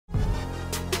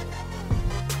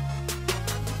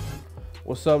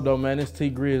What's up though, man? It's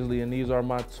Tee Grizzley and these are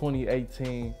my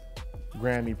 2018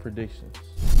 Grammy predictions.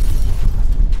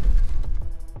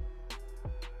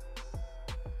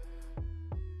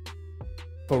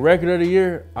 For record of the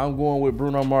year, I'm going with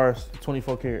Bruno Mars,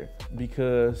 24 Karat,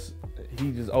 because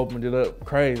he just opened it up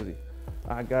crazy.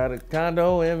 I got a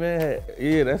condo in Manhattan.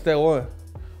 Yeah, that's that one,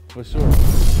 for sure.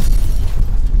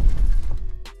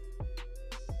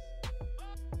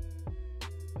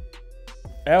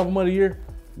 Album of the year,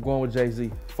 I'm going with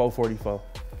Jay-Z, 444.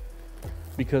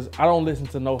 Because I don't listen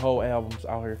to no whole albums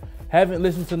out here. Haven't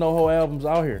listened to no whole albums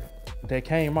out here that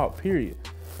came out, period.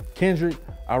 Kendrick,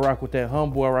 I rock with that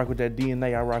Humble, I rock with that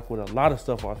DNA, I rock with a lot of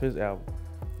stuff off his album.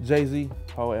 Jay-Z,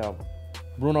 whole album.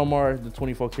 Bruno Mars, the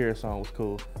 24 Karat song was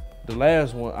cool. The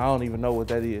last one, I don't even know what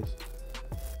that is.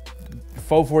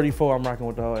 444, I'm rocking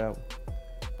with the whole album.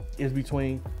 It's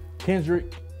between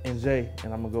Kendrick and Jay,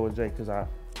 and I'm gonna go with Jay because I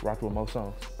rocked with most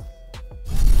songs.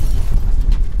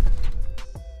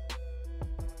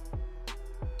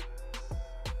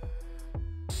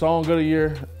 Song of the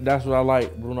year, that's what I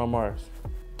like, Bruno Mars.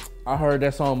 I heard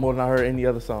that song more than I heard any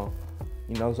other song.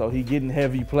 You know, so he getting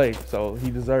heavy play, so he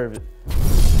deserved it.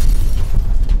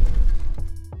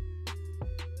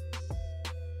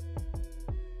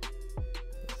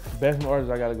 Best new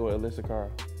artist, I gotta go with Alyssa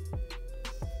Cara.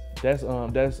 That's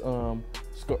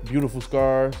Beautiful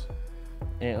Scars,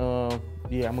 and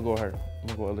yeah, I'm gonna go with her. I'm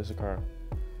gonna go with Alyssa Cara,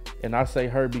 and I say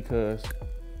her because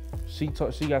she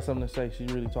got something to say.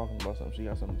 She's really talking about something. She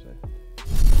got something to say.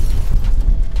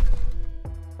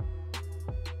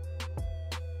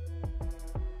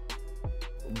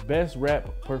 Best rap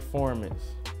performance,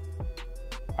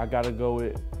 I gotta go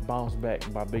with Bounce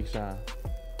Back by Big Sean.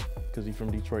 Because he's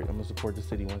from Detroit, I'm gonna support the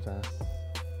city one time.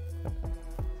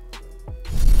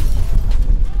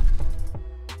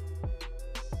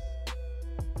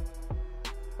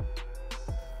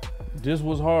 This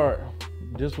was hard.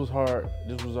 This was hard.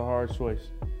 This was a hard choice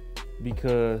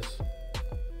because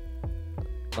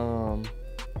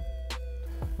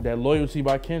that Loyalty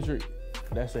by Kendrick,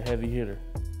 that's a heavy hitter.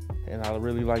 And I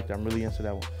really like that. I'm really into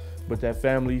that one. But that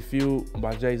Family Feud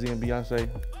by Jay-Z and Beyonce,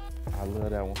 I love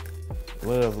that one.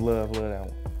 Love that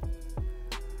one.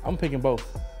 I'm picking both.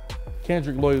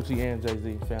 Kendrick, Loyalty, and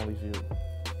Jay-Z, Family Feud.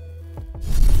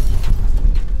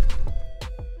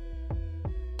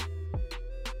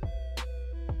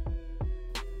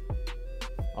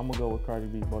 I'm gonna go with Cardi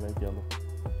B, Bodak Yellow.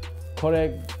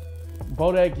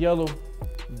 Bodak Yellow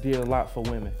did a lot for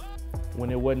women. When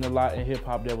there wasn't a lot in hip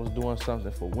hop that was doing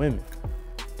something for women.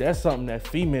 That's something that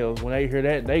females, when they hear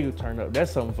that, they could turn up.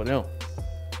 That's something for them.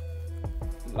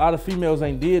 A lot of females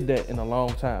ain't did that in a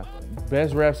long time.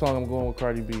 Best rap song, I'm going with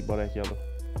Cardi B, Bodak Yellow.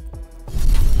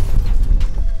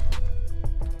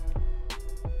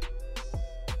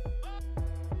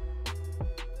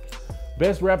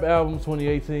 Best rap album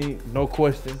 2018, no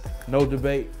question, no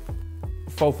debate,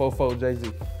 444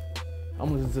 Jay-Z.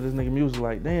 I'm listening to this nigga music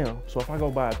like, damn, so if I go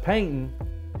buy a painting,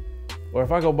 or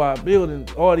if I go buy a building,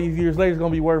 all these years later it's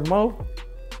gonna be worth more?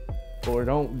 Or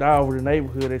don't die over the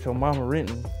neighborhood that your mama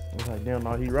renting. It's like, damn,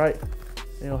 no, he right.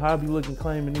 You know, how I be looking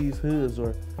claiming these hoods,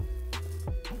 or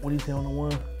what he say on the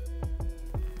one?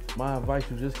 My advice,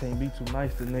 you just can't be too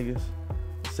nice to niggas.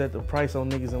 Set the price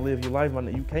on niggas and live your life.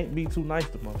 You can't be too nice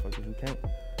to motherfuckers. You can't.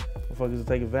 Motherfuckers will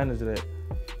take advantage of that.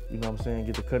 You know what I'm saying?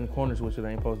 Get to cutting corners, which it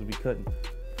ain't supposed to be cutting.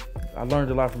 I learned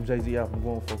a lot from Jay-Z album. I'm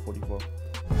going 444.